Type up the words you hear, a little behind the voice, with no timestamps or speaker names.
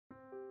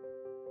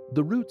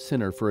The Root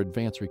Center for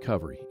Advanced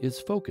Recovery is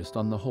focused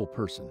on the whole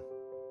person,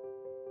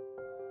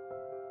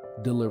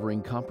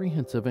 delivering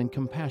comprehensive and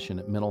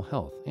compassionate mental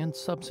health and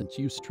substance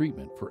use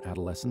treatment for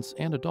adolescents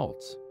and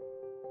adults.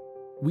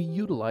 We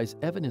utilize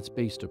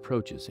evidence-based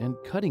approaches and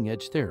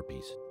cutting-edge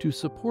therapies to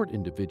support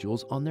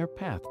individuals on their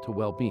path to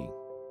well-being.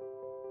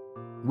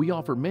 We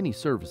offer many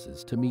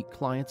services to meet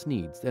clients'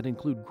 needs that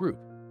include group,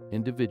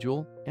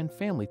 individual, and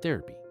family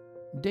therapy,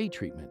 day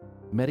treatment,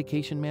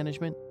 medication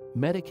management,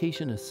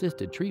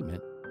 medication-assisted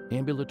treatment,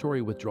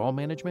 ambulatory withdrawal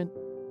management,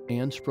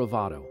 and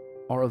Spravato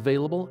are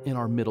available in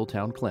our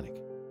Middletown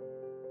clinic.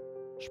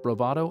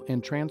 Spravato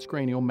and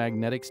transcranial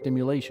magnetic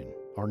stimulation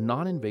are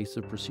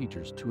non-invasive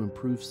procedures to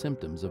improve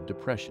symptoms of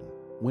depression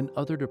when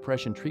other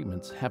depression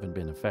treatments haven't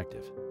been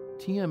effective.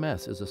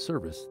 TMS is a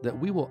service that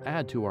we will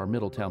add to our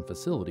Middletown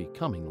facility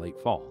coming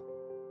late fall.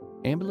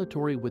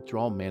 Ambulatory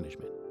withdrawal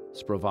management,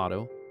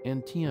 Spravato,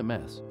 and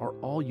TMS are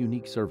all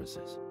unique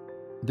services.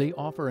 They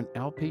offer an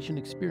outpatient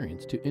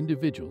experience to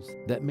individuals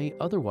that may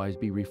otherwise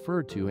be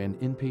referred to an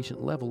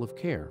inpatient level of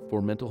care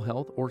for mental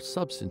health or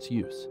substance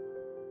use.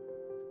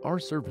 Our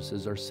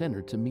services are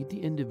centered to meet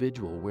the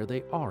individual where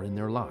they are in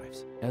their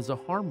lives as a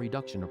harm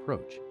reduction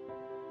approach.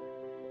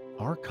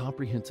 Our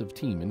comprehensive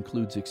team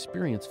includes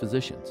experienced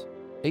physicians,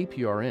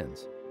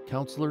 APRNs,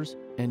 counselors,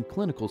 and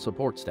clinical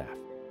support staff.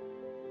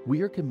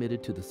 We are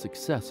committed to the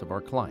success of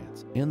our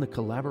clients and the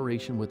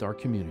collaboration with our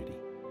community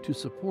to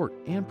support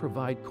and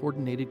provide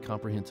coordinated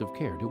comprehensive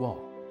care to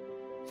all.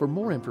 For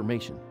more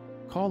information,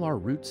 call our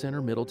Root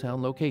Center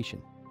Middletown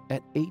location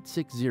at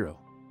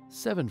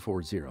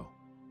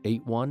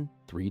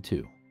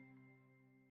 860-740-8132.